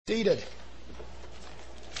Seated.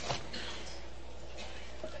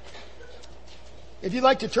 If you'd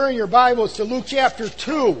like to turn your Bibles to Luke chapter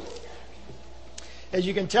 2. As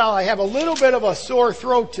you can tell, I have a little bit of a sore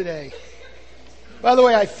throat today. By the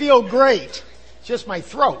way, I feel great. It's just my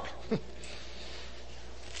throat.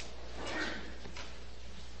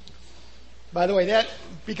 By the way,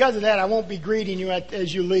 because of that, I won't be greeting you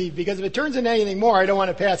as you leave, because if it turns into anything more, I don't want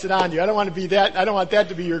to pass it on to you. I don't want that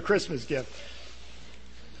to be your Christmas gift.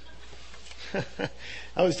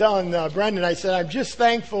 I was telling Brendan, I said, I'm just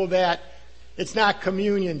thankful that it's not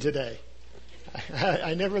communion today.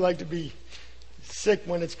 I never like to be sick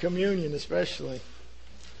when it's communion, especially.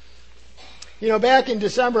 You know, back in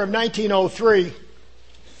December of 1903,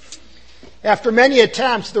 after many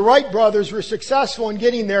attempts, the Wright brothers were successful in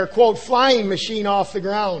getting their, quote, flying machine off the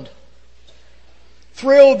ground.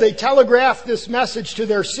 Thrilled, they telegraphed this message to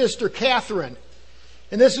their sister, Catherine.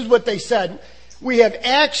 And this is what they said. We have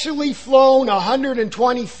actually flown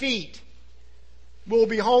 120 feet. We'll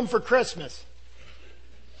be home for Christmas.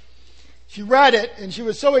 She read it, and she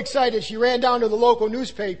was so excited, she ran down to the local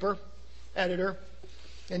newspaper editor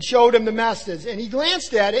and showed him the message. And he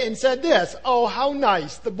glanced at it and said this, "Oh, how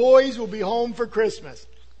nice. The boys will be home for Christmas."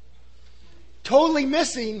 Totally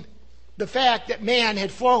missing the fact that man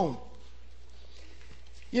had flown.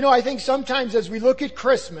 You know, I think sometimes as we look at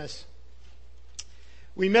Christmas,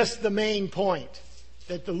 we miss the main point,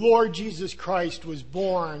 that the Lord Jesus Christ was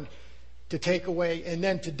born to take away and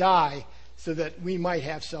then to die so that we might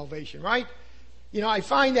have salvation, right? You know, I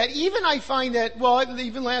find that even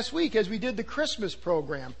last week as we did the Christmas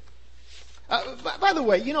program. By the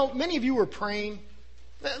way, you know, many of you were praying.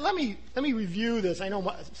 Let me review this. I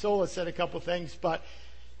know Sola said a couple things, but,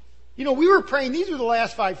 you know, we were praying. These were the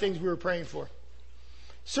last 5 things we were praying for.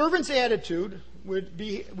 Servant's attitude we would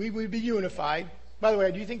be unified. By the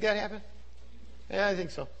way, do you think that happened? Yeah, I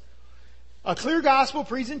think so. A clear gospel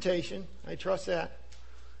presentation. I trust that.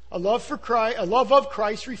 A love of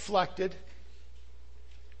Christ reflected.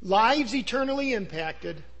 Lives eternally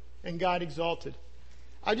impacted. And God exalted.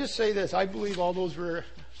 I just say this. I believe all those were...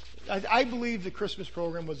 I believe the Christmas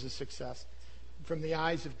program was a success from the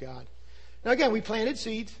eyes of God. Now again, we planted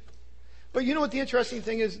seeds. But you know what the interesting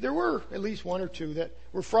thing is? There were at least 1 or 2 that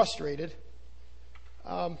were frustrated.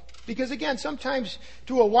 Because again, sometimes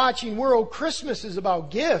to a watching world, Christmas is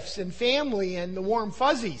about gifts and family and the warm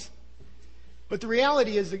fuzzies. But the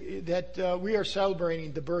reality is that we are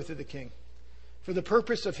celebrating the birth of the King for the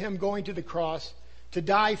purpose of Him going to the cross to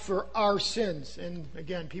die for our sins. And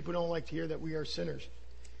again, people don't like to hear that we are sinners.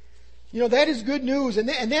 You know, that is good news. And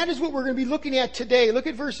that is what we're going to be looking at today. Look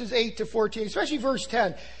at verses 8 to 14, especially verse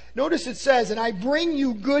 10. Notice it says, "And I bring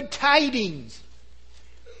you good tidings."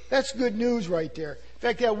 That's good news right there. In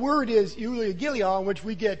fact, that word is euangelion, in which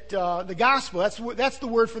we get the gospel. That's the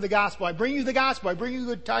word for the gospel. I bring you the gospel. I bring you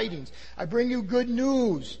good tidings. I bring you good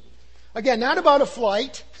news. Again, not about a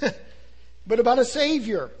flight, but about a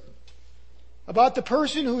Savior. About the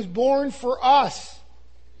person who's born for us.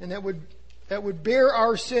 And that would bear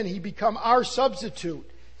our sin. He become our substitute.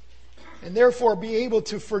 And therefore be able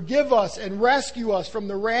to forgive us and rescue us from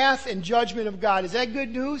the wrath and judgment of God. Is that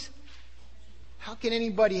good news? How can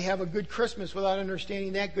anybody have a good Christmas without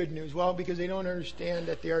understanding that good news? Well, because they don't understand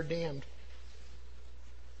that they are damned.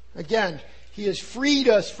 Again, He has freed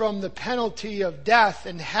us from the penalty of death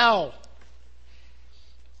and hell.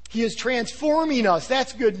 He is transforming us.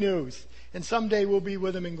 That's good news. And someday we'll be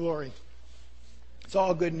with Him in glory. It's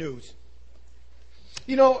all good news.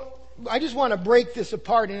 You know, I just want to break this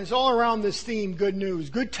apart, and it's all around this theme, good news,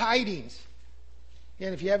 good tidings.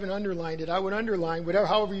 And if you haven't underlined it, I would underline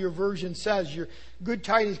however your version says, your good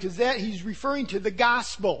tidings, because he's referring to the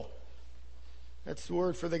gospel. That's the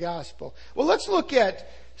word for the gospel. Well, let's look at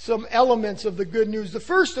some elements of the good news. The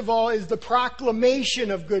first of all is the proclamation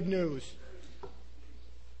of good news.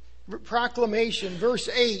 Proclamation, verse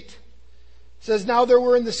 8 says, "Now there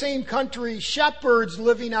were in the same country shepherds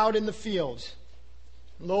living out in the fields."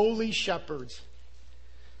 Lowly shepherds,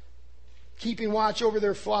 keeping watch over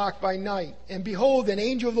their flock by night. "And behold, an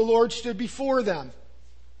angel of the Lord stood before them."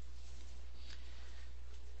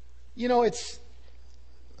 You know,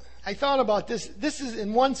 I thought about this. This is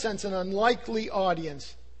in one sense an unlikely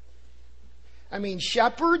audience. I mean,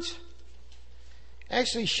 shepherds?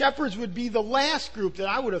 Actually, shepherds would be the last group that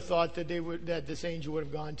I would have thought that this angel would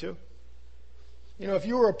have gone to. You know, if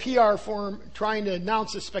you were a PR firm trying to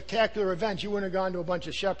announce a spectacular event, you wouldn't have gone to a bunch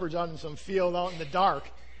of shepherds out in some field out in the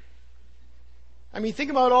dark. I mean,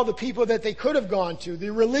 think about all the people that they could have gone to.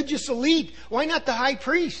 The religious elite. Why not the high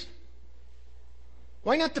priest?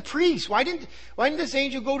 Why not the priest? Why didn't this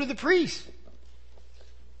angel go to the priest?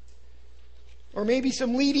 Or maybe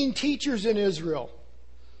some leading teachers in Israel.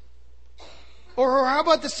 Or how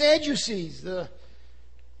about the Sadducees, the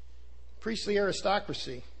priestly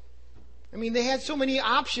aristocracy? I mean, they had so many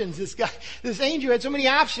options. This angel had so many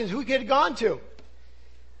options who he could have gone to.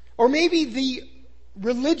 Or maybe the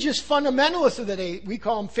religious fundamentalists of the day, we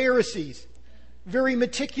call them Pharisees. Very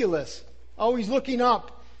meticulous, always looking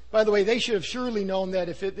up. By the way, they should have surely known that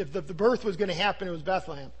if the birth was going to happen, it was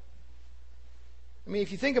Bethlehem. I mean,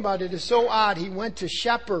 if you think about it, it's so odd. He went to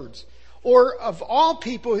shepherds. Or of all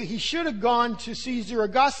people, he should have gone to Caesar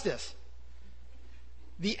Augustus,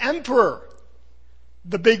 the emperor,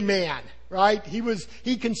 the big man, right?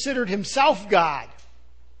 He considered himself God.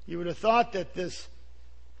 You would have thought that this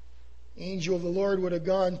angel of the Lord would have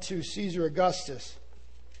gone to Caesar Augustus.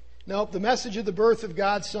 Nope, the message of the birth of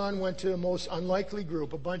God's Son went to a most unlikely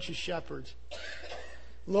group, a bunch of shepherds.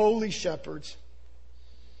 Lowly shepherds.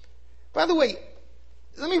 By the way,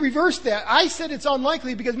 let me reverse that. I said it's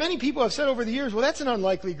unlikely because many people have said over the years, well, that's an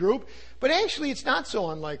unlikely group. But actually, it's not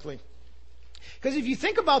so unlikely. Because if you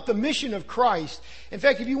think about the mission of Christ, in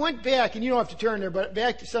fact, if you went back, and you don't have to turn there, but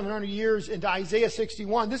back to 700 years into Isaiah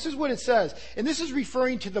 61, this is what it says. And this is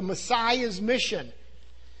referring to the Messiah's mission.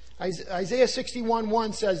 Isaiah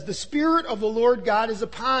 61:1 says, "The Spirit of the Lord God is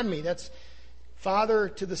upon me." That's Father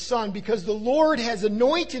to the Son, "because the Lord has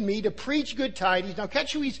anointed me to preach good tidings." Now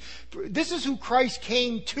catch this is who Christ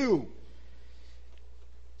came to.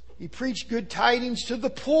 He preached good tidings to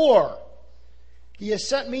the poor. He has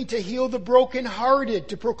sent me to heal the brokenhearted,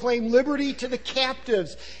 to proclaim liberty to the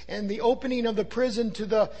captives, and the opening of the prison to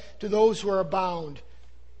those who are bound.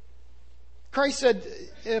 Christ said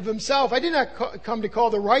of himself, "I did not come to call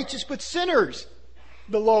the righteous, but sinners,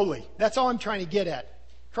 the lowly." That's all I'm trying to get at.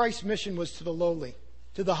 Christ's mission was to the lowly,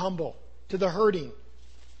 to the humble, to the hurting,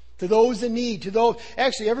 to those in need,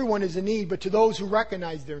 actually everyone is in need, but to those who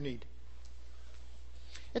recognize their need.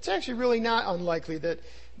 It's actually really not unlikely that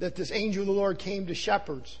this angel of the Lord came to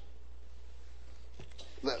shepherds.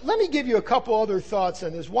 Let me give you a couple other thoughts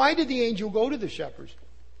on this. Why did the angel go to the shepherds?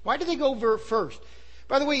 Why did they go first?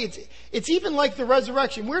 By the way, it's even like the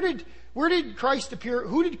resurrection. Where did Christ appear?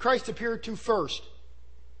 Who did Christ appear to first?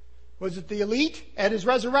 Was it the elite at his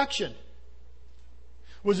resurrection?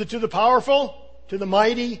 Was it to the powerful, to the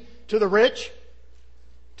mighty, to the rich,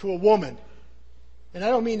 to a woman? And I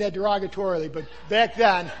don't mean that derogatorily, but back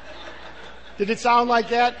then, did it sound like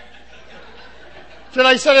that? Should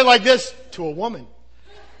I say it like this? To a woman.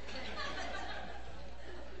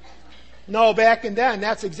 No, back then,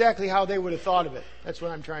 that's exactly how they would have thought of it. That's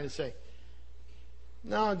what I'm trying to say.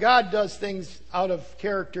 No, God does things out of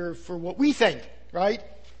character for what we think, right?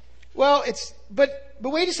 Well, but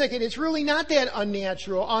wait a second, it's really not that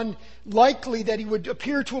unnatural, unlikely that he would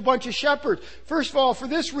appear to a bunch of shepherds. First of all, for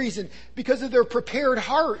this reason, because of their prepared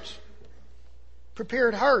hearts.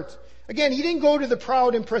 Prepared hearts. Again, he didn't go to the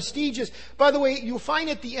proud and prestigious. By the way, you'll find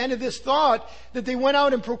at the end of this thought that they went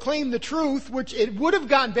out and proclaimed the truth, which it would have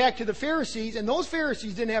gotten back to the Pharisees, and those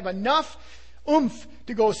Pharisees didn't have enough oomph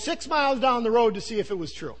to go 6 miles down the road to see if it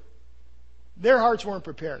was true. Their hearts weren't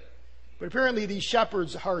prepared. But apparently these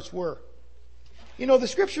shepherds' hearts were. You know, the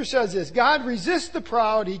scripture says this: God resists the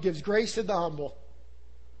proud, he gives grace to the humble.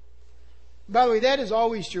 By the way, that is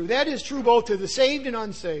always true. That is true both to the saved and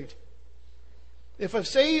unsaved. If an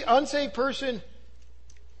unsaved person,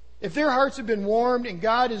 if their hearts have been warmed and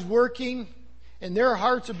God is working and their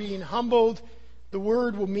hearts are being humbled, the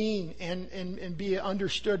word will mean and be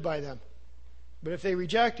understood by them. But if they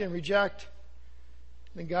reject,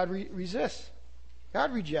 then God resists.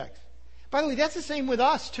 God rejects. By the way, that's the same with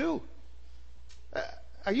us too.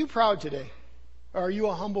 Are you proud today? Or are you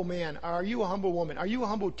a humble man? Or are you a humble woman? Are you a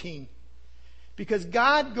humble teen? Because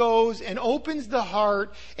God goes and opens the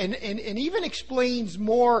heart and even explains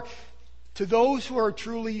more to those who are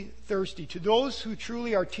truly thirsty, to those who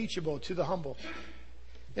truly are teachable, to the humble.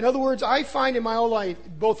 In other words, I find in my own life,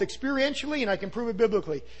 both experientially and I can prove it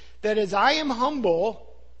biblically, that as I am humble,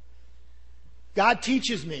 God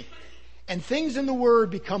teaches me. And things in the Word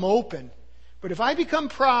become open. But if I become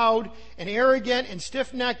proud and arrogant and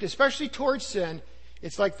stiff-necked, especially towards sin,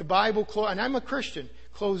 it's like the Bible, and I'm a Christian,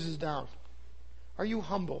 closes down. Are you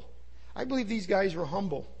humble? I believe these guys were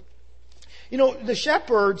humble. You know, the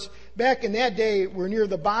shepherds back in that day were near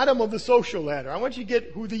the bottom of the social ladder. I want you to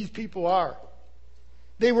get who these people are.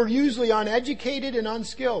 They were usually uneducated and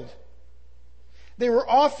unskilled. They were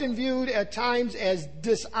often viewed at times as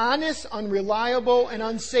dishonest, unreliable, and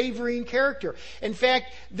unsavory in character. In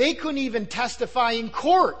fact, they couldn't even testify in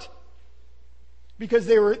court because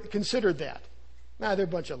they were considered that. Nah, they're a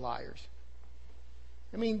bunch of liars.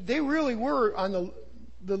 I mean, they really were on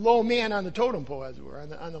the low man on the totem pole, as it were,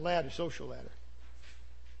 on the ladder, social ladder.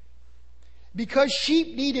 Because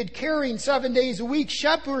sheep needed caring 7 days a week,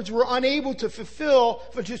 shepherds were unable to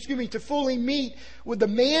fully meet with the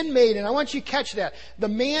man-made, and I want you to catch that, the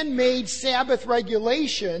man-made Sabbath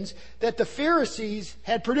regulations that the Pharisees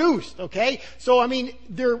had produced, okay? So,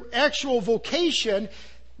 their actual vocation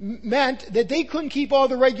meant that they couldn't keep all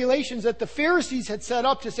the regulations that the Pharisees had set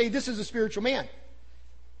up to say this is a spiritual man.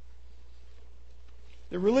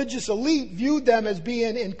 The religious elite viewed them as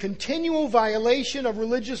being in continual violation of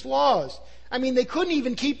religious laws. They couldn't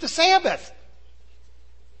even keep the Sabbath.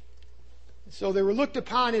 So they were looked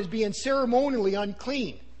upon as being ceremonially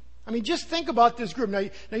unclean. Just think about this group. Now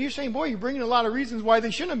you're saying, boy, you're bringing a lot of reasons why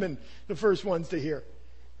they shouldn't have been the first ones to hear.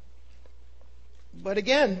 But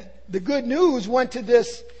again, the good news went to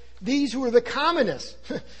these who were the commonest,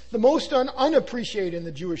 the most unappreciated in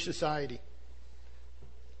the Jewish society.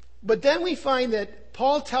 But then we find that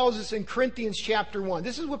Paul tells us in Corinthians chapter 1,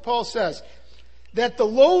 this is what Paul says, that the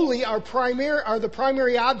lowly are the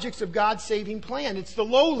primary objects of God's saving plan. It's the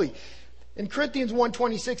lowly. In Corinthians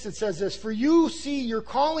 1:26 it says this, "For you see your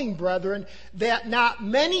calling, brethren, that not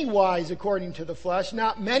many wise according to the flesh,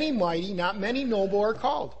 not many mighty, not many noble are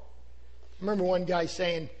called." I remember one guy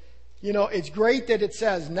saying, it's great that it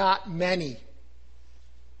says not many.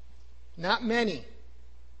 Not many.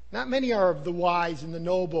 Not many are of the wise and the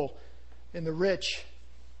noble and the rich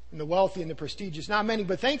and the wealthy and the prestigious. Not many,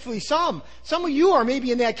 but thankfully some. Some of you are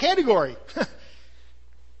maybe in that category.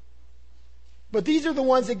 But these are the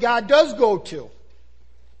ones that God does go to.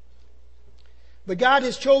 But God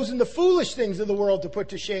has chosen the foolish things of the world to put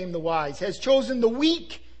to shame the wise, has chosen the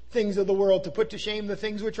weak things of the world to put to shame the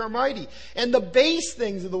things which are mighty. And the base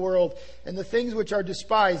things of the world and the things which are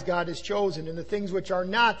despised God has chosen, and the things which are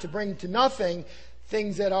not to bring to nothing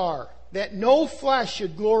things that are, that no flesh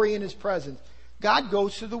should glory in His presence. God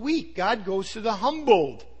goes to the weak. God goes to the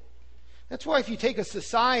humbled. That's why if you take a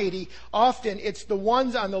society, often it's the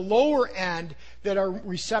ones on the lower end that are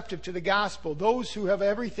receptive to the gospel. Those who have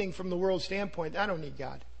everything from the world's standpoint, I don't need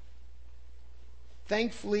God.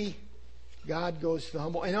 Thankfully, God goes to the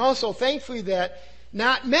humble. And also, thankfully, that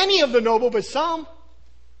not many of the noble, but some.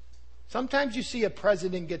 Sometimes you see a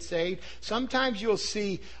president get saved. Sometimes you'll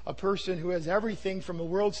see a person who has everything from a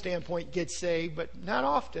world standpoint get saved, but not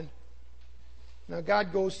often. Now,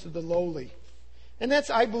 God goes to the lowly. And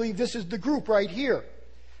I believe this is the group right here.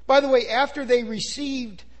 By the way, after they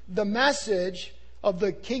received the message of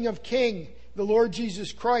the King of Kings, the Lord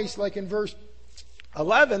Jesus Christ, like in verse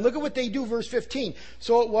 11, look at what they do, verse 15.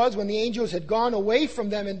 "So it was when the angels had gone away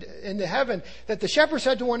from them into heaven that the shepherds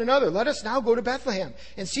said to one another, 'Let us now go to Bethlehem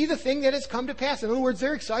and see the thing that has come to pass.'" In other words,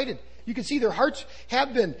 they're excited. You can see their hearts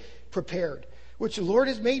have been prepared, "which the Lord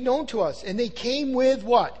has made known to us." And they came with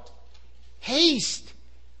what? Haste.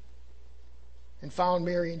 "And found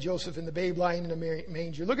Mary and Joseph and the babe lying in a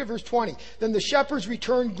manger." Look at verse 20. "Then the shepherds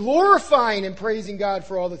returned, glorifying and praising God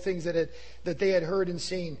for all the things that they had heard and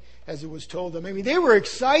seen as it was told them." They were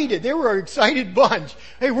excited. They were an excited bunch.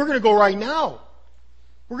 Hey, we're going to go right now.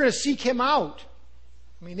 We're going to seek Him out.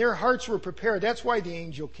 Their hearts were prepared. That's why the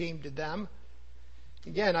angel came to them.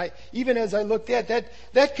 Again, even as I looked at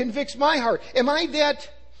that convicts my heart. Am I that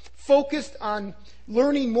focused on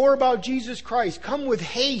learning more about Jesus Christ? Come with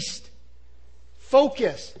haste.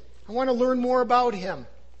 Focus. I want to learn more about Him.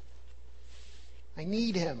 I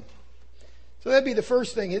need Him. So that'd be the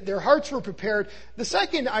first thing. Their hearts were prepared. The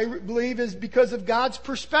second, I believe, is because of God's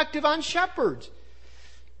perspective on shepherds.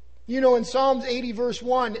 In Psalms 80 verse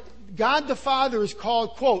 1, God the Father is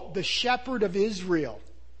called, quote, the shepherd of Israel.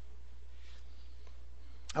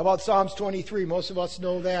 How about Psalms 23? Most of us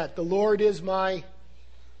know that. "The Lord is my..."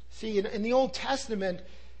 See, in the Old Testament,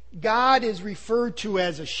 God is referred to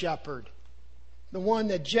as a shepherd. The one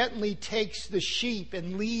that gently takes the sheep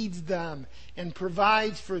and leads them and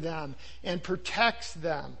provides for them and protects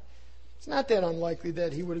them. It's not that unlikely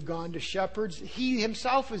that He would have gone to shepherds. He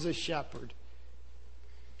Himself is a shepherd.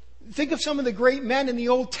 Think of some of the great men in the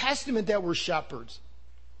Old Testament that were shepherds.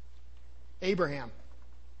 Abraham,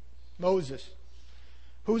 Moses.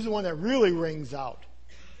 Who's the one that really rings out?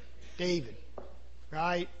 David,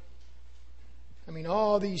 right?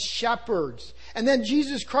 All these shepherds. And then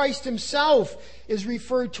Jesus Christ Himself is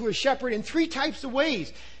referred to as shepherd in three types of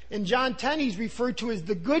ways. In John 10, He's referred to as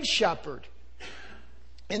the good shepherd.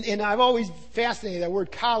 And I've always fascinated that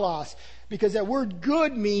word kalos, because that word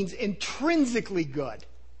good means intrinsically good.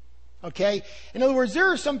 Okay? In other words,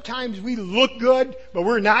 there are sometimes we look good, but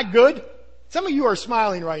we're not good. Some of you are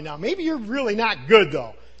smiling right now. Maybe you're really not good,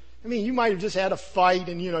 though. You might have just had a fight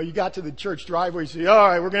and, you got to the church driveway and say, all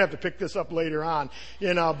right, we're going to have to pick this up later on.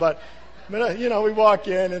 But we walk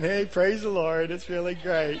in and, hey, praise the Lord. It's really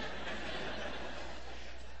great.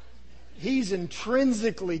 He's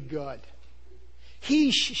intrinsically good.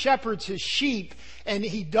 He shepherds his sheep, and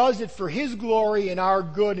he does it for his glory and our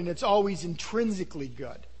good, and it's always intrinsically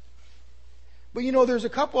good. But there's a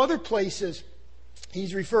couple other places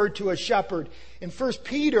he's referred to as shepherd. In 1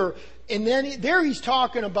 Peter, and then there he's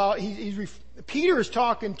talking about, Peter is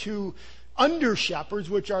talking to under shepherds,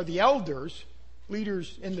 which are the elders,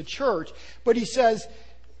 leaders in the church. But he says,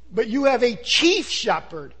 but you have a chief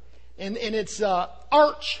shepherd, and it's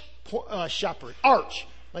arch shepherd, arch.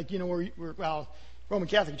 Like, Roman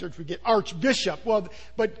Catholic Church would get archbishop. Well,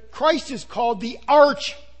 but Christ is called the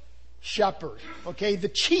arch shepherd, okay, the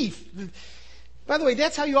chief. By the way,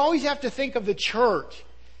 that's how you always have to think of the church.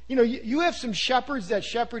 You have some shepherds that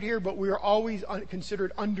shepherd here, but we are always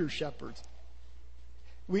considered under shepherds.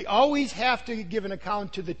 We always have to give an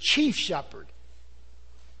account to the chief shepherd.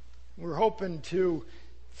 We're hoping to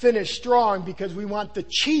finish strong because we want the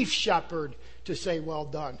chief shepherd to say, well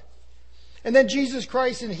done. And then Jesus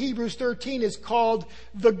Christ in Hebrews 13 is called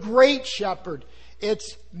the great shepherd.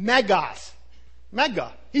 It's megas.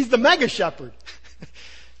 Mega. He's the mega shepherd.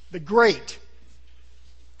 The great.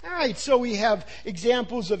 All right, so we have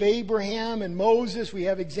examples of Abraham and Moses. We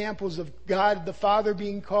have examples of God the Father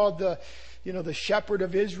being called the shepherd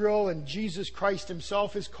of Israel, and Jesus Christ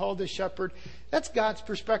himself is called the shepherd. That's God's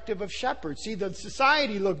perspective of shepherds. See, the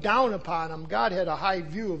society looked down upon them. God had a high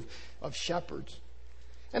view of shepherds.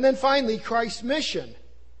 And then finally, Christ's mission.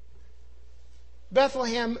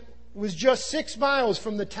 Bethlehem was just 6 miles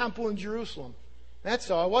from the temple in Jerusalem. That's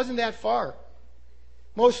all. It wasn't that far.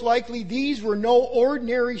 Most likely, these were no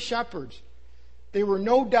ordinary shepherds. They were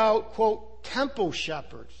no doubt, quote, temple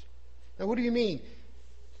shepherds. Now, what do you mean?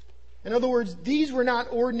 In other words, these were not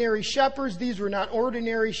ordinary shepherds. These were not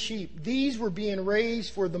ordinary sheep. These were being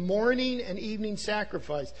raised for the morning and evening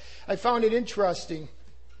sacrifice. I found it interesting.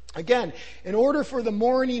 Again, in order for the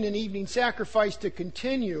morning and evening sacrifice to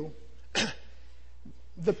continue,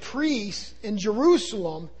 the priests in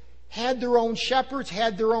Jerusalem had their own shepherds,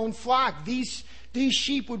 had their own flock. These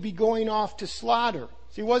sheep would be going off to slaughter.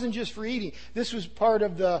 See, it wasn't just for eating. This was part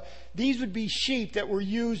of these would be sheep that were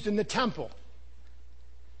used in the temple.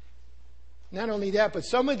 Not only that, but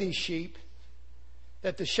some of these sheep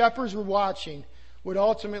that the shepherds were watching would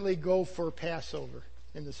ultimately go for Passover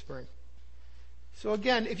in the spring. So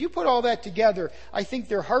again, if you put all that together, I think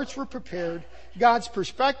their hearts were prepared. God's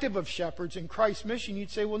perspective of shepherds and Christ's mission,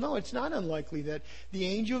 you'd say, well, no, it's not unlikely that the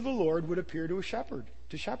angel of the Lord would appear to shepherds.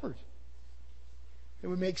 It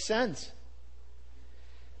would make sense.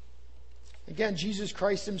 Again, Jesus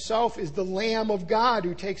Christ himself is the Lamb of God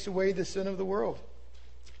who takes away the sin of the world.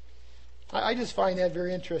 I just find that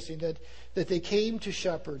very interesting, that they came to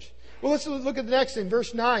shepherds. Well, let's look at the next thing,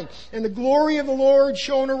 verse 9. And the glory of the Lord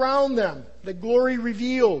shone around them, the glory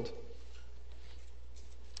revealed.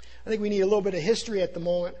 I think we need a little bit of history at the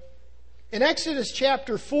moment. In Exodus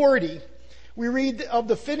chapter 40, we read of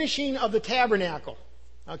the finishing of the tabernacle.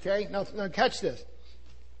 Okay, now catch this.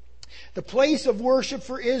 The place of worship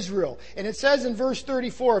for Israel. And it says in verse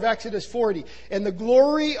 34 of Exodus 40, and the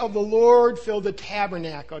glory of the Lord filled the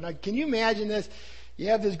tabernacle. Now, can you imagine this? You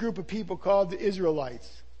have this group of people called the Israelites.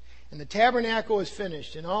 And the tabernacle is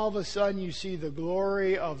finished. And all of a sudden you see the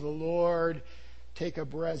glory of the Lord take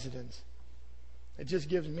up residence. It just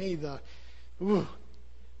gives me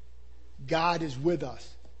God is with us.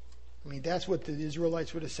 I mean, that's what the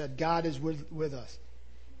Israelites would have said. God is with us.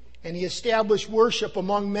 And he established worship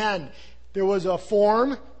among men. There was a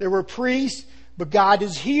form, there were priests, but God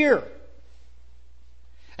is here.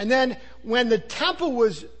 And then when the temple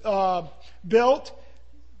was built,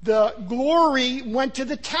 the glory went to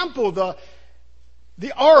the temple,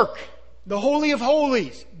 the ark, the Holy of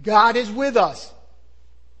Holies. God is with us.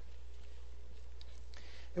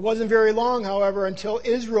 It wasn't very long, however, until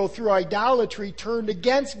Israel, through idolatry, turned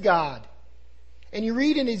against God. And you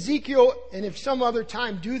read in Ezekiel, and if some other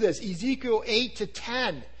time do this, Ezekiel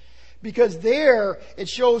 8-10, because there it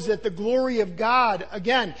shows that the glory of God,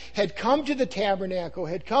 again, had come to the tabernacle,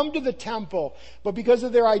 had come to the temple, but because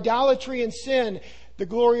of their idolatry and sin, the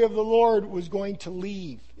glory of the Lord was going to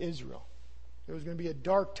leave Israel. There was going to be a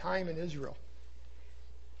dark time in Israel.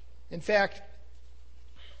 In fact,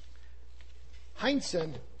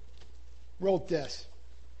 Heinsohn wrote this.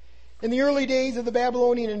 In the early days of the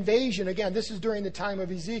Babylonian invasion, again, this is during the time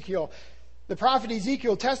of Ezekiel, the prophet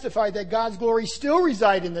Ezekiel testified that God's glory still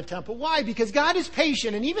resided in the temple. Why? Because God is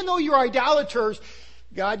patient, and even though you're idolaters,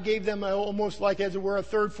 God gave them almost like, as it were, a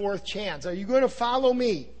third, fourth chance. Are you going to follow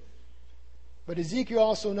me? But Ezekiel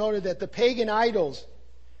also noted that the pagan idols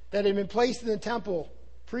that had been placed in the temple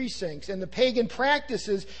precincts and the pagan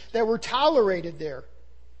practices that were tolerated there,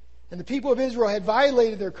 and the people of Israel had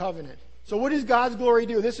violated their covenant. So what does God's glory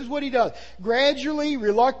do? This is what he does. Gradually,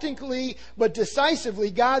 reluctantly, but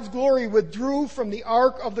decisively, God's glory withdrew from the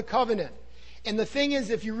Ark of the Covenant. And the thing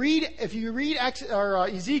is, if you read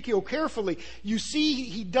Ezekiel carefully, you see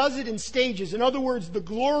he does it in stages. In other words, the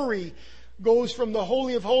glory goes from the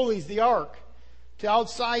Holy of Holies, the Ark, to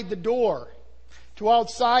outside the door, to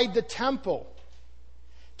outside the temple,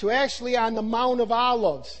 to actually on the Mount of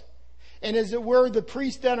Olives. And as it were, the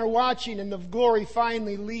priests then are watching and the glory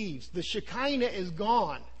finally leaves. The Shekinah is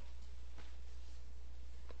gone.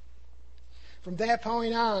 From that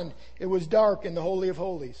point on, it was dark in the Holy of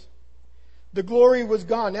Holies. The glory was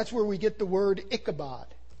gone. That's where we get the word Ichabod.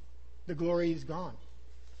 The glory is gone.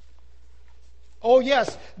 Oh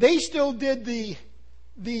yes, they still did the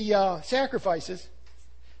sacrifices.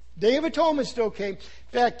 Day of Atonement still came. In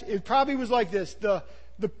fact, it probably was like this. The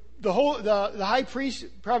high priest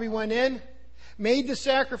probably went in, made the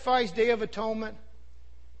sacrifice, Day of Atonement,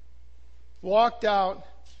 walked out,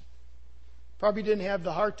 probably didn't have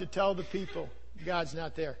the heart to tell the people, God's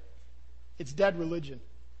not there. It's dead religion.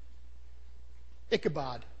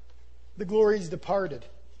 Ichabod. The glory's departed.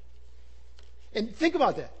 And think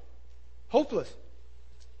about that. Hopeless.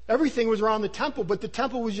 Everything was around the temple, but the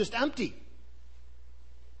temple was just empty.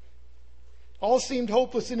 All seemed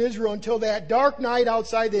hopeless in Israel until that dark night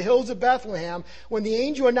outside the hills of Bethlehem when the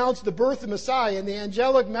angel announced the birth of Messiah and the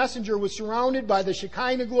angelic messenger was surrounded by the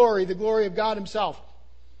Shekinah glory, the glory of God himself.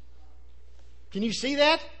 Can you see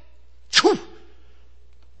that?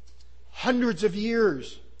 Hundreds of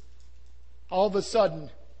years. All of a sudden,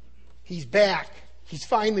 he's back. He's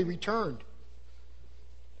finally returned.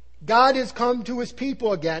 God has come to his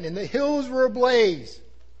people again, and the hills were ablaze.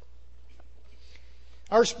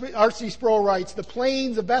 R.C. Sproul writes, the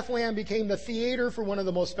plains of Bethlehem became the theater for one of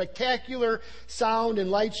the most spectacular sound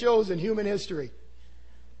and light shows in human history.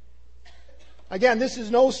 Again, this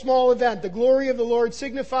is no small event. The glory of the Lord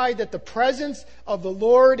signified that the presence of the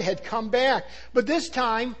Lord had come back. But this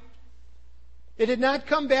time, it had not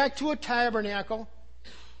come back to a tabernacle,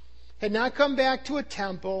 had not come back to a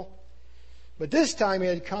temple, but this time it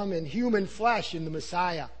had come in human flesh in the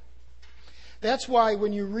Messiah. That's why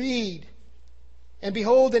when you read, and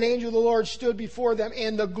behold, an angel of the Lord stood before them,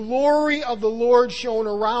 and the glory of the Lord shone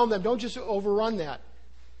around them. Don't just overrun that.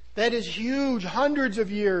 That is huge. Hundreds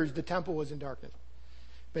of years the temple was in darkness.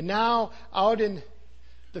 But now, out in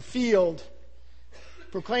the field,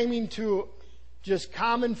 proclaiming to just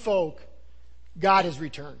common folk, God has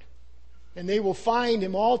returned. And they will find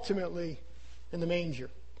him ultimately in the manger.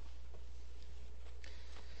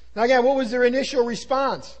 Now again, what was their initial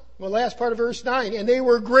response? Well, last part of verse 9. And they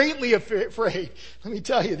were greatly afraid. Let me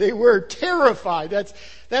tell you, they were terrified.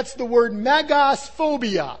 That's the word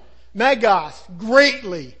megosphobia. Megos,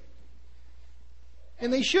 greatly.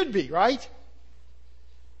 And they should be, right?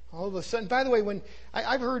 All of a sudden, by the way, when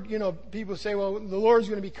I've heard, people say, well, the Lord's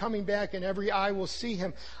going to be coming back and every eye will see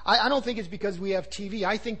him. I don't think it's because we have TV.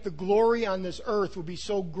 I think the glory on this earth will be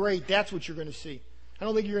so great. That's what you're going to see. I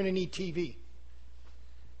don't think you're going to need TV.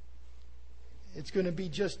 It's going to be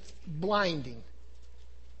just blinding.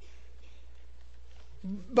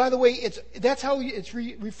 By the way, that's how it's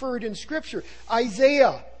referred in Scripture.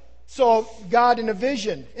 Isaiah saw God in a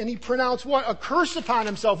vision, and he pronounced what? A curse upon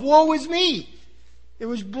himself. Woe is me! It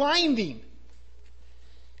was blinding.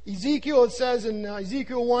 Ezekiel, it says in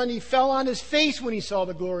Ezekiel 1, he fell on his face when he saw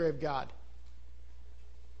the glory of God.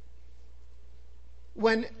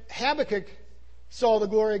 When Habakkuk saw the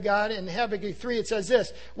glory of God in Habakkuk 3, it says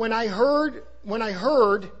this, When I heard,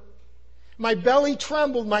 my belly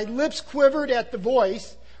trembled, my lips quivered at the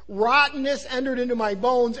voice, rottenness entered into my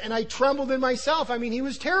bones, and I trembled in myself. I mean, he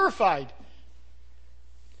was terrified.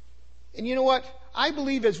 And you know what? I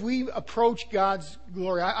believe as we approach God's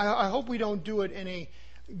glory, I hope we don't do it in a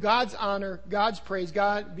God's honor, God's praise,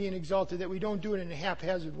 God being exalted, that we don't do it in a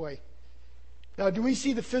haphazard way. Now, do we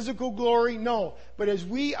see the physical glory? No. But as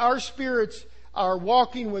our spirits are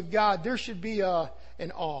walking with God, there should be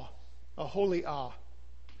an awe, a holy awe.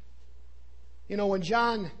 When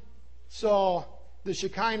John saw the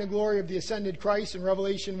Shekinah glory of the ascended Christ in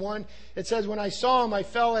Revelation 1, it says, when I saw him, I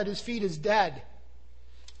fell at his feet as dead.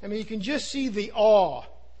 I mean, you can just see the awe.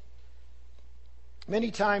 Many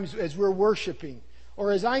times as we're worshiping,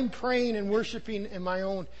 or as I'm praying and worshiping in my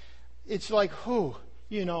own, it's like,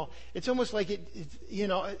 it's almost like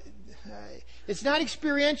it's not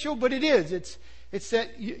experiential, but it is. It's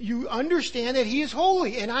that you understand that he is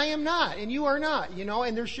holy and I am not, and you are not,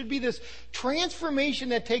 and there should be this transformation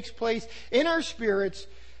that takes place in our spirits.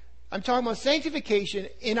 I'm talking about sanctification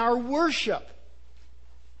in our worship.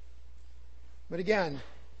 But again,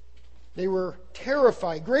 they were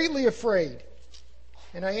terrified, greatly afraid.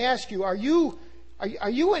 And I ask you, are you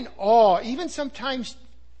in awe, even sometimes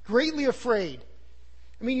greatly afraid?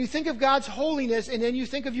 I mean, you think of God's holiness and then you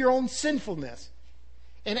think of your own sinfulness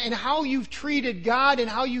and how you've treated God and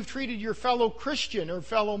how you've treated your fellow Christian or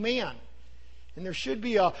fellow man. And there should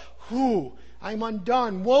be a, who? I'm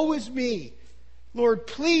undone. Woe is me. Lord,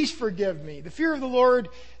 please forgive me. The fear of the Lord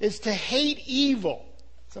is to hate evil.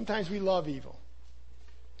 Sometimes we love evil.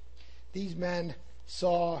 These men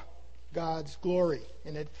saw God's glory,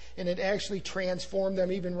 and it actually transformed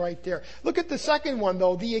them even right there. Look at the second one,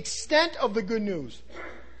 though, the extent of the good news.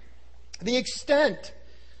 The extent.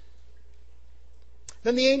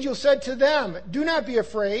 Then the angel said to them, do not be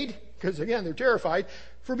afraid, because again, they're terrified,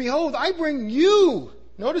 for behold, I bring you,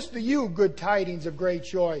 notice the you, good tidings of great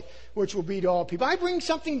joy, which will be to all people. I bring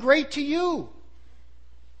something great to you.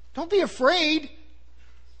 Don't be afraid.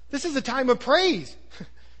 This is a time of praise.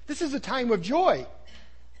 This is a time of joy.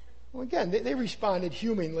 Well, again, they responded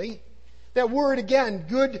humanly. That word, again,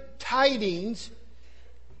 good tidings,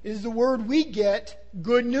 is the word we get,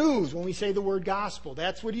 good news, when we say the word gospel.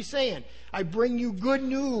 That's what he's saying. I bring you good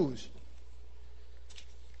news.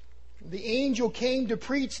 The angel came to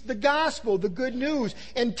preach the gospel, the good news,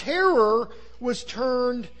 and terror was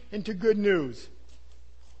turned into good news.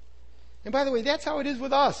 And by the way, that's how it is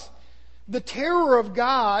with us. The terror of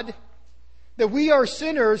God, that we are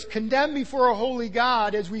sinners condemned before a holy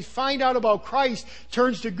God, as we find out about Christ,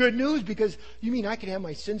 turns to good news, because you mean I can have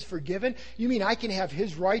my sins forgiven? You mean I can have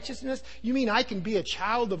His righteousness? You mean I can be a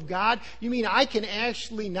child of God? You mean I can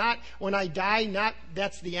actually not, when I die,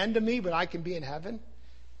 that's the end of me, but I can be in heaven?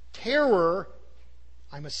 Terror,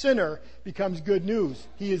 I'm a sinner, becomes good news.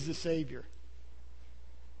 He is the Savior.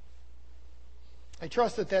 I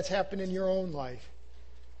trust that that's happened in your own life.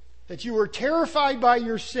 That you were terrified by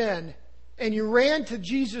your sin, and you ran to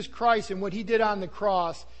Jesus Christ and what He did on the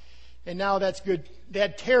cross, and now that's good.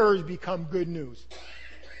 That terror has become good news.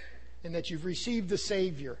 And that you've received the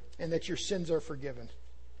Savior, and that your sins are forgiven.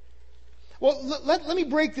 Well, let me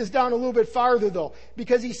break this down a little bit farther, though,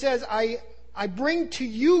 because he says, I bring to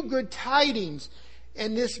you good tidings,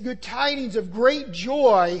 and this good tidings of great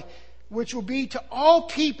joy, which will be to all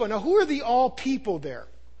people. Now, who are the all people there?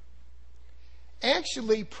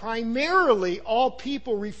 Actually, primarily, all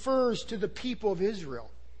people refers to the people of Israel.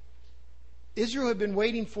 Israel had been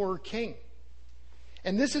waiting for a king.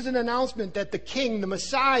 And this is an announcement that the king, the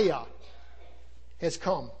Messiah, has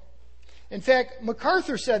come. In fact,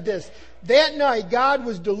 MacArthur said this, that night God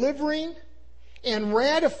was delivering and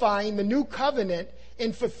ratifying the new covenant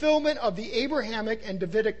in fulfillment of the Abrahamic and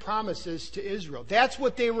Davidic promises to Israel. That's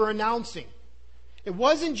what they were announcing. It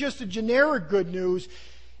wasn't just a generic good news.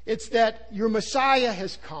 It's that your Messiah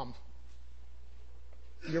has come.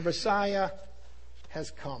 Your Messiah has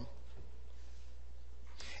come.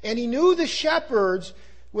 And he knew the shepherds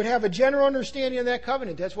would have a general understanding of that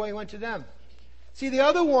covenant. That's why he went to them. See, the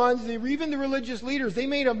other ones, even the religious leaders, they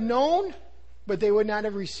may have known, but they would not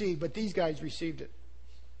have received. But these guys received it.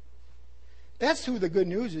 That's who the good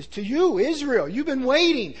news is. To you, Israel, you've been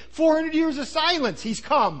waiting. 400 years of silence, He's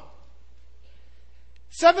come.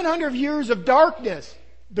 700 years of darkness,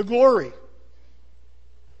 the glory.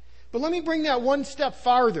 But let me bring that one step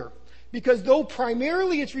farther. Because though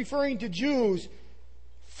primarily it's referring to Jews,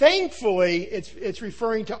 thankfully it's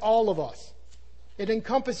referring to all of us. It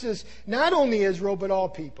encompasses not only Israel, but all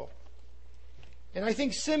people. And I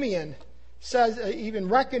think Simeon says, even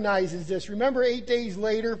recognizes this. Remember 8 days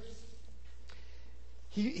later,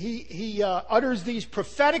 he utters these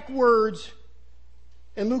prophetic words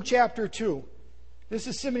in Luke chapter 2. This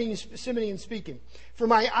is Simeon speaking. For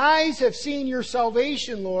my eyes have seen your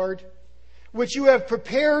salvation, Lord, which you have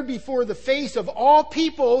prepared before the face of all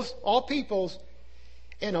peoples,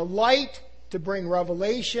 and a light to bring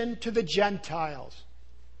revelation to the Gentiles.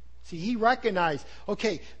 See, he recognized,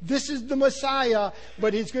 okay, this is the Messiah,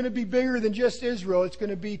 but it's going to be bigger than just Israel. It's going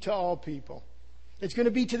to be to all people. It's going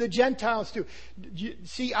to be to the Gentiles too.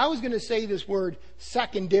 See, I was going to say this word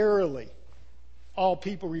secondarily. All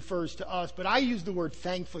people refers to us, but I use the word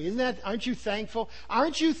thankfully. Aren't you thankful?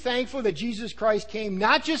 Aren't you thankful that Jesus Christ came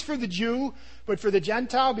not just for the Jew, but for the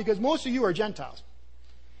Gentile? Because most of you are Gentiles.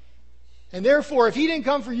 And therefore, if He didn't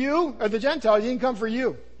come for you, or the Gentiles, He didn't come for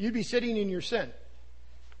you. You'd be sitting in your sin.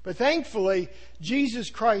 But thankfully, Jesus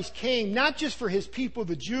Christ came not just for His people,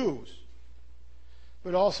 the Jews,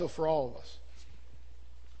 but also for all of us.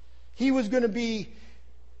 He was going to be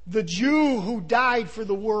the Jew who died for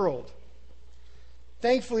the world.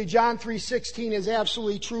 Thankfully, John 3:16 is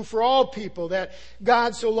absolutely true for all people, that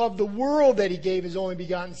God so loved the world that He gave His only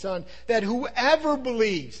begotten Son, that whoever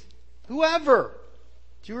believes, whoever,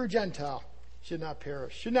 Jew or Gentile, should not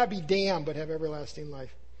perish, should not be damned, but have everlasting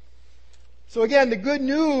life. So again, the good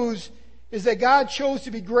news is that God chose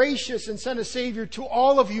to be gracious and sent a Savior to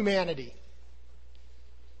all of humanity.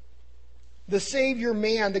 The Savior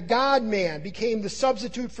man, the God man, became the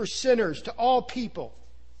substitute for sinners to all people.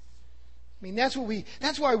 I mean, that's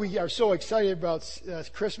why we are so excited about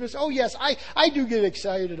Christmas. Oh yes, I do get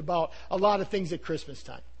excited about a lot of things at Christmas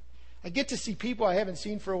time. I get to see people I haven't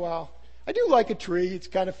seen for a while. I do like a tree. It's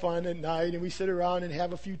kind of fun at night, and we sit around and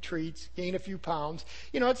have a few treats, gain a few pounds.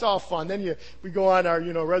 It's all fun. Then we go on our,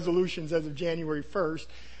 resolutions as of January 1st.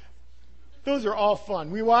 Those are all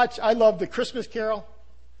fun. I love the Christmas Carol.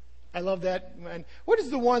 I love that. And what is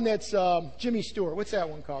the one that's Jimmy Stewart? What's that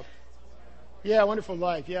one called? Yeah, Wonderful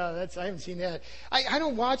Life. Yeah, I haven't seen that. I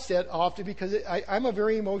don't watch that often because I'm a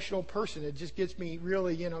very emotional person. It just gets me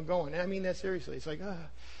really, going. And I mean that seriously. It's like,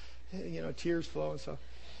 tears flow and stuff.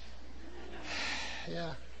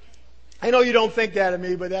 Yeah. I know you don't think that of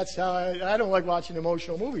me, but that's how I don't like watching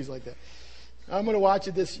emotional movies like that. I'm going to watch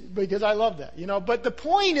it because I love that, But the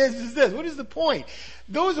point is this. What is the point?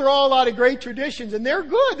 Those are all a lot of great traditions, and they're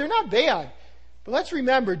good. They're not bad. But let's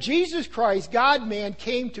remember, Jesus Christ, God-man,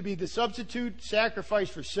 came to be the substitute sacrifice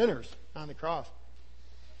for sinners on the cross.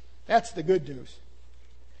 That's the good news.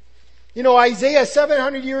 Isaiah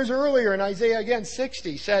 700 years earlier, in Isaiah again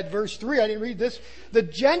 60, said, verse 3, I didn't read this, the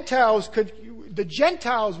Gentiles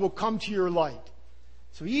will come to your light.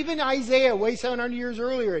 So even Isaiah, way 700 years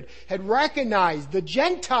earlier, had recognized the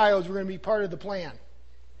Gentiles were going to be part of the plan.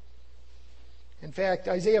 In fact,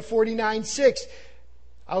 Isaiah 49:6,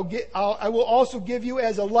 I will also give you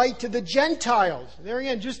as a light to the Gentiles. There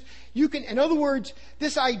again, in other words,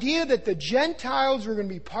 this idea that the Gentiles were going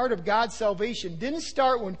to be part of God's salvation didn't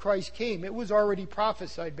start when Christ came. It was already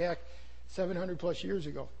prophesied back 700 plus years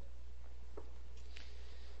ago.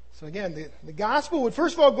 So again, the gospel would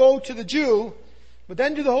first of all go to the Jew, but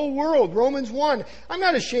then to the whole world. Romans 1, I'm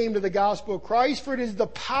not ashamed of the gospel of Christ, for it is the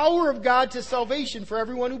power of God to salvation for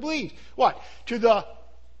everyone who believes. What? To the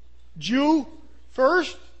Jew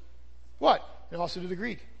first? What? And also to the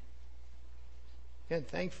Greek. Again,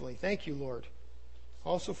 thankfully. Thank you, Lord.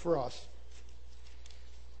 Also for us.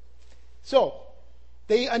 So,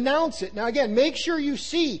 they announce it. Now again, make sure you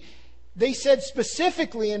see. They said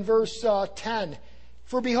specifically in verse 10,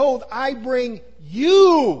 for behold, I bring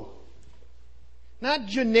you. Not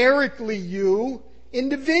generically you.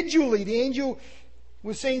 Individually. The angel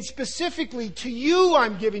was saying specifically, to you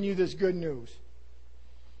I'm giving you this good news.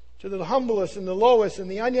 To the humblest and the lowest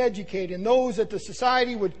and the uneducated and those that the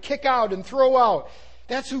society would kick out and throw out.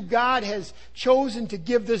 That's who God has chosen to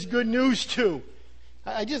give this good news to.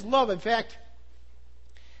 I just love it. In fact,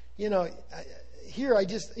 here I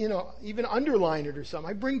just, even underline it or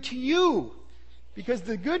something. I bring to you. Because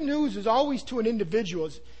the good news is always to an individual.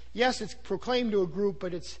 Yes, it's proclaimed to a group,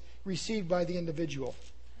 but it's received by the individual.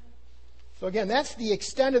 So again, that's the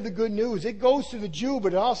extent of the good news. It goes to the Jew,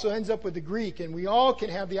 but it also ends up with the Greek, and we all can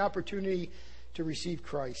have the opportunity to receive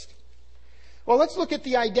Christ. Well, let's look at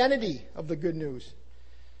the identity of the good news.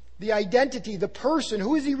 The identity, the person,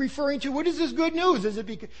 who is he referring to? What is this good news? Is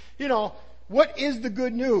it what is the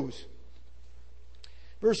good news?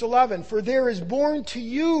 Verse 11, for there is born to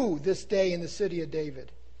you this day in the city of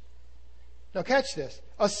David. Now catch this.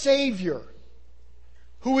 A Savior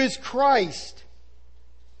who is Christ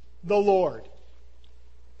the Lord.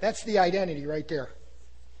 That's the identity right there.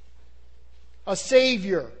 A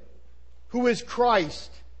Savior who is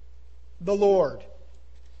Christ the Lord.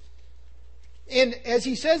 And as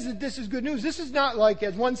he says that this is good news, this is not like,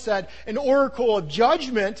 as one said, an oracle of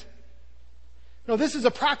judgment. No, this is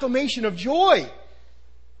a proclamation of joy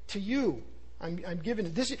to you. I'm giving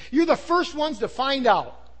it. You're the first ones to find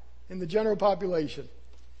out in the general population.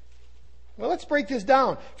 Well, let's break this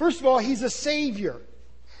down. First of all, he's a Savior.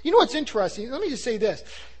 You know what's interesting? Let me just say this.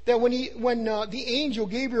 That when the angel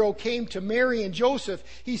Gabriel came to Mary and Joseph,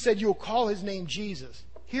 he said, you'll call his name Jesus.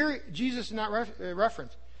 Here, Jesus is not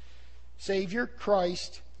referenced. Savior,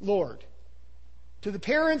 Christ, Lord. To the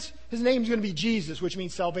parents, his name's going to be Jesus, which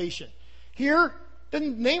means salvation. Here,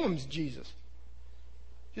 doesn't name him Jesus.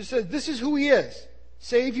 Just says, this is who he is.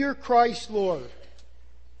 Savior, Christ, Lord.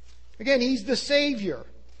 Again, he's the Savior.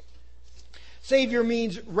 Savior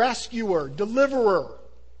means rescuer, deliverer.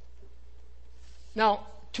 Now,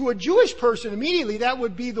 to a Jewish person, immediately that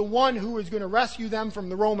would be the one who is going to rescue them from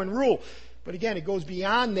the Roman rule. But again, it goes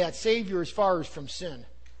beyond that. Savior as far as from sin.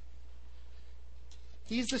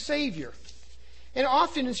 He's the Savior. And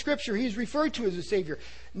often in Scripture, he's referred to as a Savior.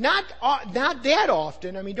 Not that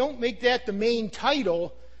often. I mean, don't make that the main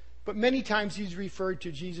title. But many times he's referred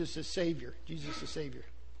to Jesus as Savior. Jesus the Savior.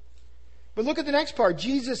 But look at the next part.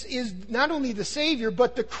 Jesus is not only the Savior,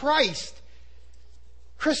 but the Christ.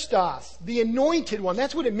 Christos, the anointed one.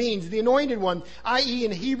 That's what it means, the anointed one, i.e.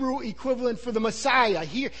 in Hebrew equivalent for the Messiah.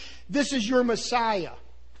 Here, this is your Messiah.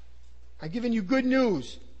 I've given you good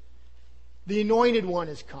news. The anointed one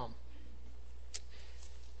has come.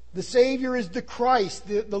 The Savior is the Christ,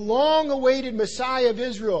 the long-awaited Messiah of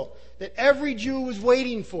Israel that every Jew was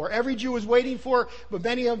waiting for. Every Jew was waiting for, but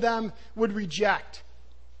many of them would reject.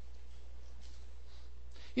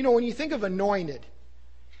 You know, when you think of anointed,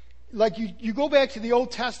 like you go back to the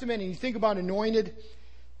Old Testament and you think about anointed,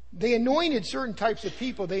 they anointed certain types of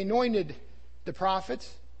people. They anointed the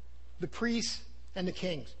prophets, the priests, and the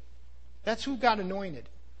kings. That's who got anointed.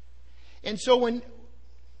 And so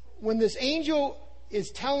when this angel is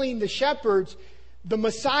telling the shepherds, the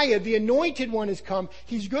Messiah, the anointed one has come,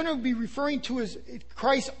 he's going to be referring to his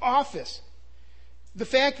Christ's office. The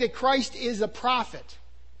fact that Christ is a prophet,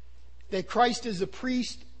 that Christ is a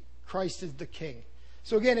priest, Christ is the king.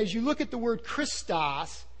 So again, as you look at the word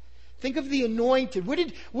Christos, think of the anointed.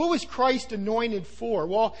 What was Christ anointed for?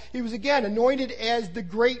 Well, he was again anointed as the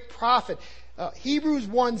great prophet. Hebrews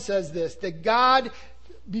 1 says this, that God,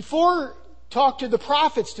 before talked to the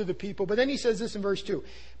prophets to the people, but then he says this in verse 2,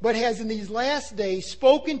 but has in these last days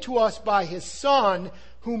spoken to us by his Son,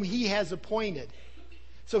 whom he has appointed.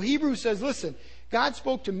 So Hebrews says, listen, God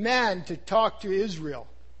spoke to men to talk to Israel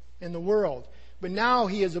and the world. But now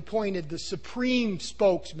he has appointed the supreme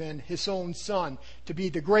spokesman, his own Son, to be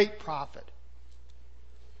the great prophet.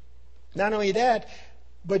 Not only that,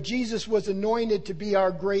 but Jesus was anointed to be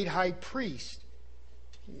our great high priest.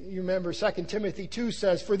 You remember 2 Timothy 2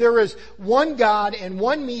 says, for there is one God and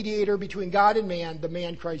one mediator between God and man, the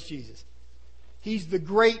man Christ Jesus. He's the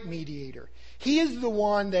great mediator. He is the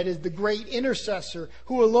one that is the great intercessor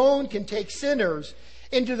who alone can take sinners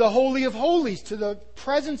into the Holy of Holies, to the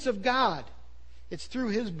presence of God. It's through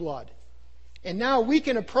his blood. And now we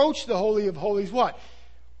can approach the Holy of Holies, what?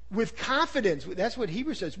 With confidence. That's what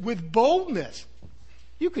Hebrews says. With boldness.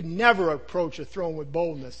 You could never approach a throne with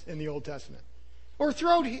boldness in the Old Testament. Or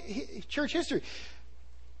throughout church history.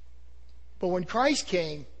 But when Christ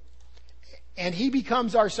came, and he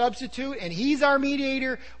becomes our substitute, and he's our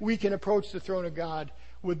mediator, we can approach the throne of God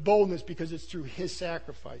with boldness because it's through his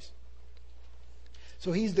sacrifice.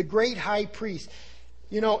 So he's the great high priest.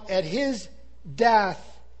 You know, at his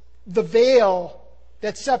death, the veil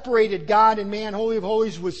that separated God and man, Holy of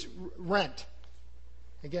Holies, was rent.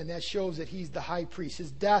 Again, that shows that he's the high priest.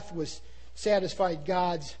 His death was satisfied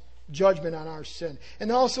God's judgment on our sin.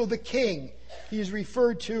 And also the king. He is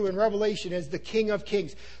referred to in Revelation as the King of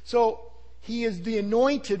Kings. So he is the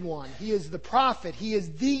anointed one. He is the prophet. He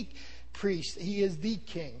is the priest. He is the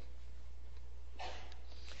king.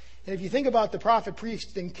 And if you think about the prophet,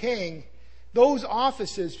 priest, and king, those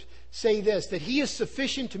offices say this, that he is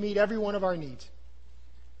sufficient to meet every one of our needs.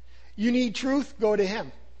 You need truth, go to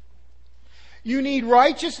him. You need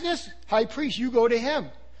righteousness, high priest, you go to him.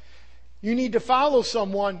 You need to follow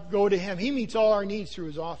someone, go to him. He meets all our needs through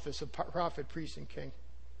his office of prophet, priest, and king.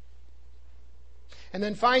 And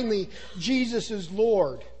then finally, Jesus is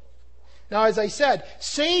Lord. Now, as I said,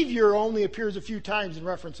 Savior only appears a few times in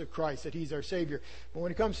reference of Christ, that he's our Savior. But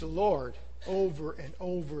when it comes to Lord, over and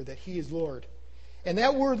over that he is Lord. And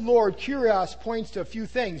that word Lord, kurios, points to a few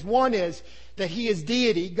things. One is that he is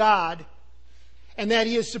deity, God, and that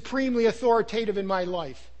he is supremely authoritative in my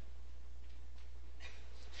life.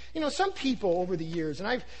 You know, some people over the years, and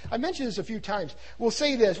I've mentioned this a few times, will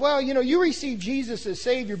say this, well, you know, you receive Jesus as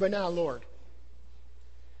Savior, but not Lord.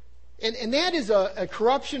 And that is a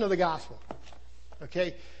corruption of the gospel.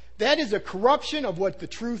 Okay? That is a corruption of what the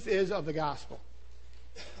truth is of the gospel.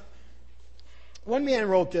 One man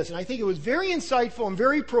wrote this, and I think it was very insightful and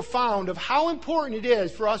very profound of how important it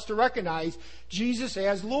is for us to recognize Jesus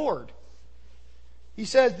as Lord. He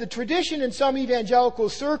says, the tradition in some evangelical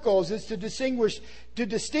circles is to distinguish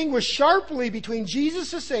sharply between Jesus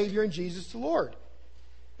the Savior and Jesus the Lord.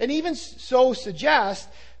 And even so suggest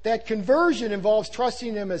that conversion involves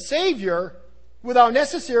trusting him as Savior without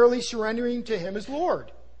necessarily surrendering to him as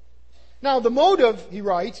Lord. Now, the motive, he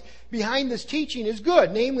writes, behind this teaching is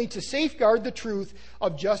good, namely to safeguard the truth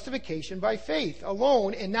of justification by faith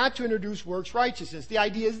alone and not to introduce works righteousness. The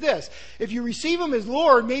idea is this. If you receive him as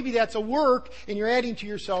Lord, maybe that's a work and you're adding to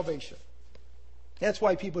your salvation. That's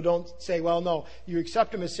why people don't say, well, no, you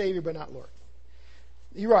accept him as Savior but not Lord.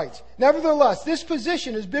 He writes, nevertheless, this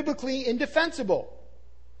position is biblically indefensible.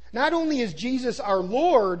 Not only is Jesus our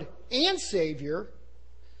Lord and Savior,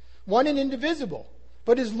 one and indivisible,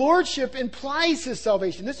 but his lordship implies his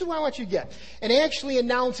salvation. This is what I want you to get. And actually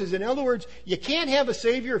announces, in other words, you can't have a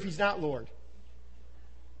Savior if he's not Lord.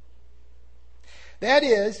 That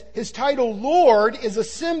is, his title Lord is a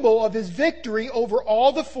symbol of his victory over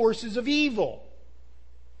all the forces of evil,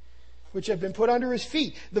 which have been put under his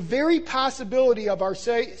feet. The very possibility of our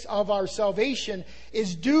salvation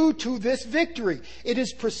is due to this victory. It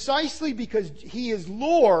is precisely because he is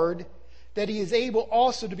Lord that he is able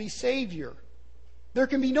also to be Savior. There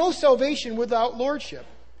can be no salvation without lordship.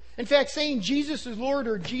 In fact, saying Jesus is Lord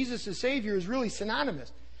or Jesus is Savior is really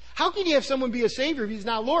synonymous. How can you have someone be a Savior if he's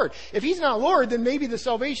not Lord? If he's not Lord, then maybe the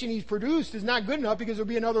salvation he's produced is not good enough because there'll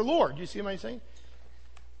be another Lord. Do you see what I'm saying?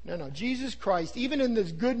 No. Jesus Christ, even in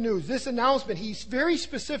this good news, this announcement, he's very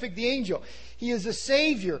specific, the angel. He is a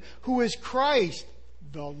Savior who is Christ,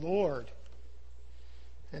 the Lord.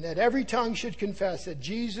 And that every tongue should confess that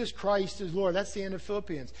Jesus Christ is Lord. That's the end of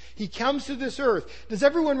Philippians. He comes to this earth. Does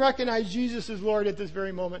everyone recognize Jesus as Lord at this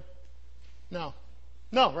very moment? No.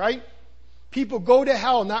 No, right? People go to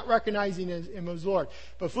hell not recognizing him as Lord.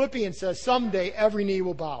 But Philippians says someday every knee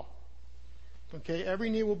will bow. Okay, every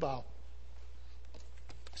knee will bow.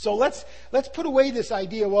 So let's put away this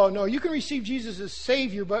idea, well, no, you can receive Jesus as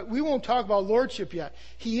Savior, but we won't talk about lordship yet.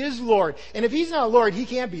 He is Lord. And if he's not Lord, he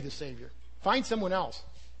can't be the Savior. Find someone else.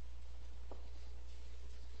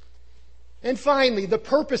 And finally, the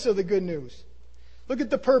purpose of the good news. Look at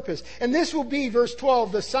the purpose. And this will be, verse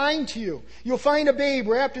 12, the sign to you. You'll find a babe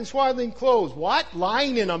wrapped in swaddling clothes. What?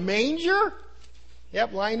 Lying in a manger?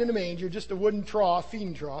 Yep, lying in a manger. Just a wooden trough,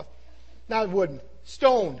 feeding trough. Not wooden.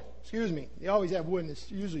 Stone. Excuse me. They always have wooden. It's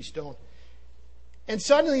usually stone. And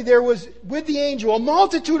suddenly there was with the angel a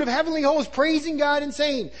multitude of heavenly hosts praising God and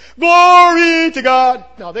saying, Glory to God.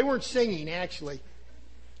 No, they weren't singing, actually.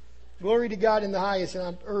 Glory to God in the highest, and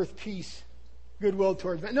on earth peace, goodwill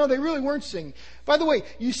towards men. No, they really weren't singing. By the way,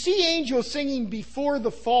 you see angels singing before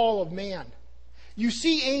the fall of man. You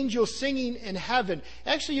see angels singing in heaven.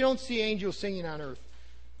 Actually, you don't see angels singing on earth.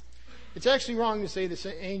 It's actually wrong to say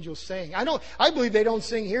the angels sang. I believe they don't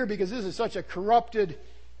sing here because this is such a corrupted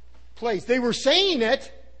place. They were saying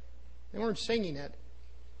it. They weren't singing it.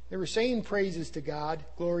 They were saying praises to God,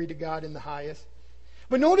 glory to God in the highest.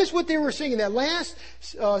 But notice what they were singing. That last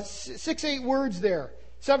 6-8 words there.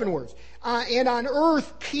 7 words. And on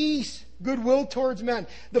earth, peace, goodwill towards men.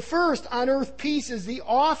 The first, on earth, peace, is the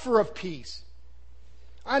offer of peace.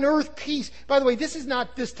 On earth, peace. By the way, this is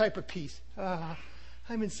not this type of peace.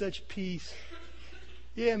 I'm in such peace.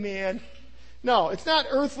 Yeah, man. No, it's not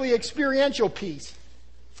earthly experiential peace.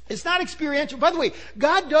 It's not experiential. By the way,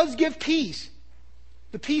 God does give peace.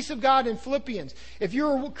 The peace of God in Philippians. If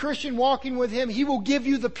you're a Christian walking with Him, He will give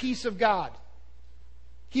you the peace of God.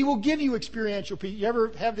 He will give you experiential peace. You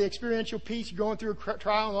ever have the experiential peace? You're going through a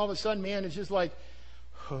trial and all of a sudden, man, it's just like,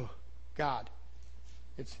 oh, God.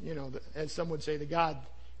 It's, as some would say, the God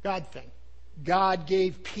thing. God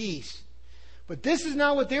gave peace. But this is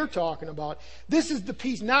not what they're talking about. This is the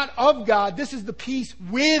peace not of God. This is the peace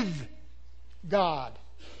with God.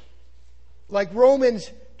 Like Romans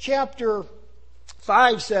chapter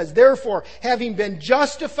 5 says, therefore, having been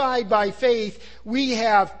justified by faith, we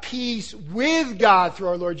have peace with God through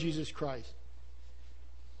our Lord Jesus Christ.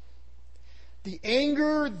 The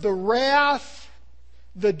anger, the wrath,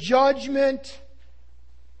 the judgment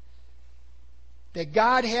that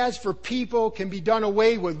God has for people can be done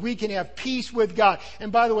away with. We can have peace with God.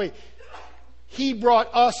 And by the way, He brought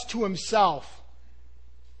us to Himself.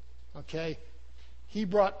 Okay? He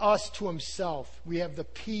brought us to Himself. We have the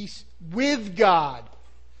peace with God.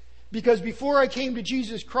 Because before I came to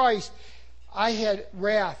Jesus Christ, I had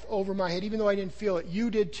wrath over my head, even though I didn't feel it. You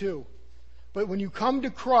did too. But when you come to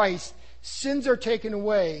Christ, sins are taken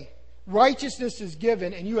away, righteousness is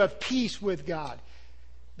given, and you have peace with God.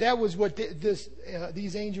 That was what this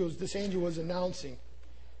angel was announcing.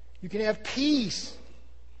 You can have peace.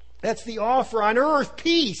 That's the offer on earth,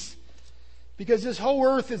 peace. Because this whole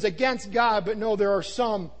earth is against God, but no, there are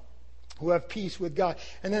some who have peace with God.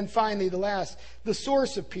 And then finally, the last, the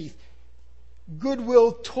source of peace.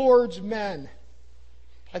 Goodwill towards men.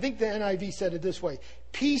 I think the NIV said it this way.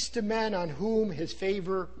 Peace to men on whom His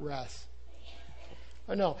favor rests.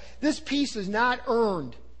 Oh, no, this peace is not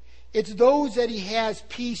earned. It's those that He has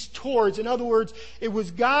peace towards. In other words, it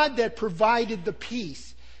was God that provided the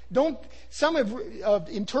peace. Some have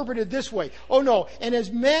interpreted it this way. Oh no, and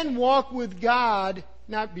as men walk with God,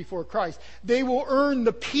 not before Christ, they will earn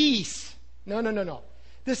the peace. No.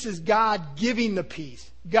 This is God giving the peace.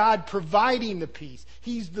 God providing the peace.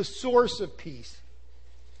 He's the source of peace.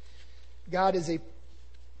 God is a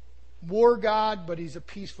war God, but He's a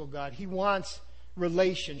peaceful God. He wants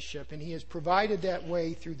relationship, and He has provided that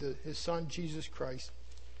way through His Son, Jesus Christ.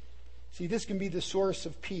 See, this can be the source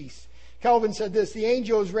of peace. Calvin said this, the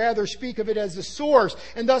angels rather speak of it as the source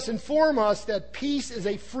and thus inform us that peace is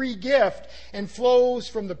a free gift and flows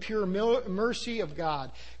from the pure mercy of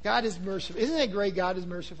God. God is merciful. Isn't that great? God is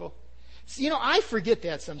merciful. See, I forget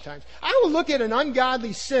that sometimes. I will look at an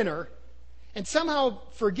ungodly sinner and somehow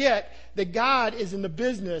forget that God is in the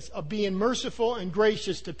business of being merciful and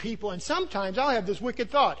gracious to people. And sometimes I'll have this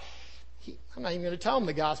wicked thought. I'm not even going to tell him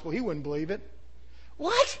the gospel. He wouldn't believe it.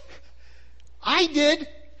 What? I did.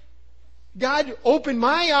 God opened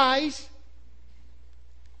my eyes.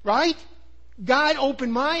 Right? God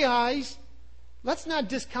opened my eyes. Let's not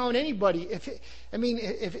discount anybody.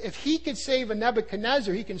 If he could save a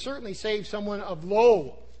Nebuchadnezzar, he can certainly save someone of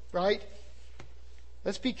low, right?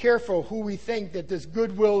 Let's be careful who we think that this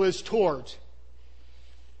goodwill is towards.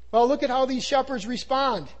 Well, look at how these shepherds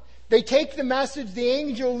respond. They take the message, the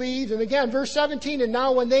angel leaves, and again, verse 17, and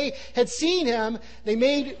now when they had seen him, they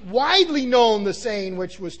made widely known the saying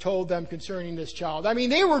which was told them concerning this child.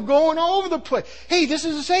 They were going all over the place. Hey, this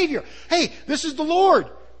is the Savior. Hey, this is the Lord.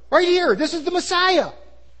 Right here. This is the Messiah.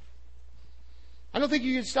 I don't think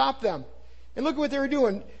you can stop them. And look at what they were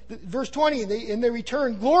doing. Verse 20, they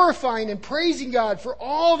returned glorifying and praising God for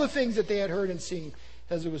all the things that they had heard and seen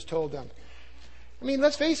as it was told them.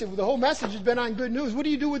 Let's face it, the whole message has been on good news. What do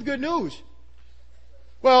you do with good news?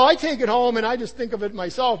 Well, I take it home and I just think of it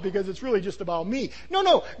myself because it's really just about me.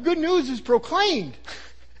 No, good news is proclaimed.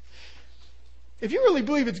 If you really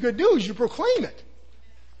believe it's good news, you proclaim it.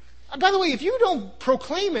 By the way, if you don't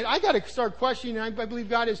proclaim it, I got to start questioning, and I believe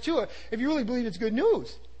God is too, if you really believe it's good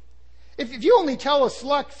news. If you only tell a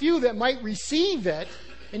select few that might receive it,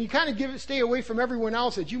 and you kind of stay away from everyone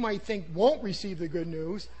else that you might think won't receive the good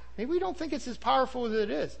news, maybe we don't think it's as powerful as it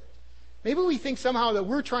is. Maybe we think somehow that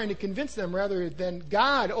we're trying to convince them rather than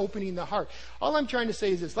God opening the heart. All I'm trying to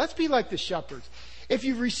say is this. Let's be like the shepherds. If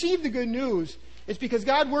you've received the good news, it's because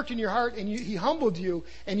God worked in your heart and He humbled you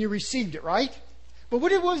and you received it, right? But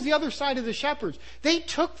what was the other side of the shepherds? They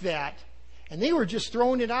took that and they were just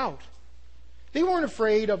throwing it out. They weren't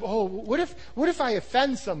afraid of, what if I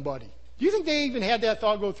offend somebody? Do you think they even had that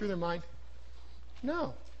thought go through their mind?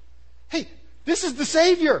 No. Hey, this is the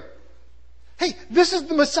Savior. Hey, this is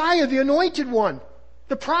the Messiah, the anointed one,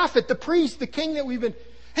 the prophet, the priest, the king that we've been.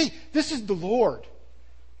 Hey, this is the Lord.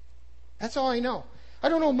 That's all I know. I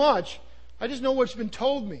don't know much. I just know what's been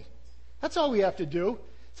told me. That's all we have to do.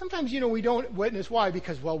 Sometimes, we don't witness. Why?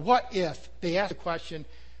 Because, what if they ask a question?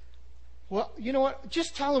 Well, you know what?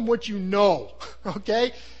 Just tell them what you know,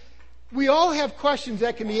 okay? We all have questions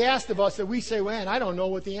that can be asked of us that we say, man, I don't know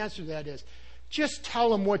what the answer to that is. Just tell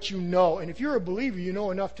them what you know. And if you're a believer, you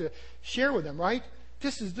know enough to share with them, right?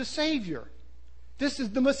 This is the Savior. This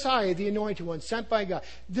is the Messiah, the anointed one, sent by God.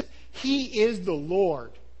 He is the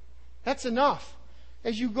Lord. That's enough.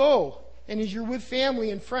 As you go and as you're with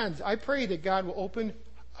family and friends, I pray that God will open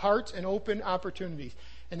hearts and open opportunities.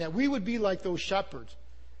 And that we would be like those shepherds.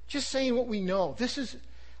 Just saying what we know.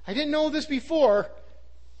 I didn't know this before.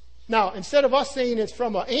 Now, instead of us saying it's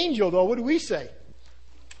from an angel, though, what do we say?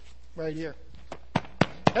 Right here.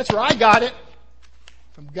 That's where I got it.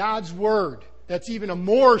 From God's Word. That's even a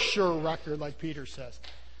more sure record, like Peter says.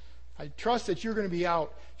 I trust that you're going to be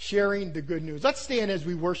out sharing the good news. Let's stand as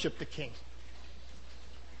we worship the King.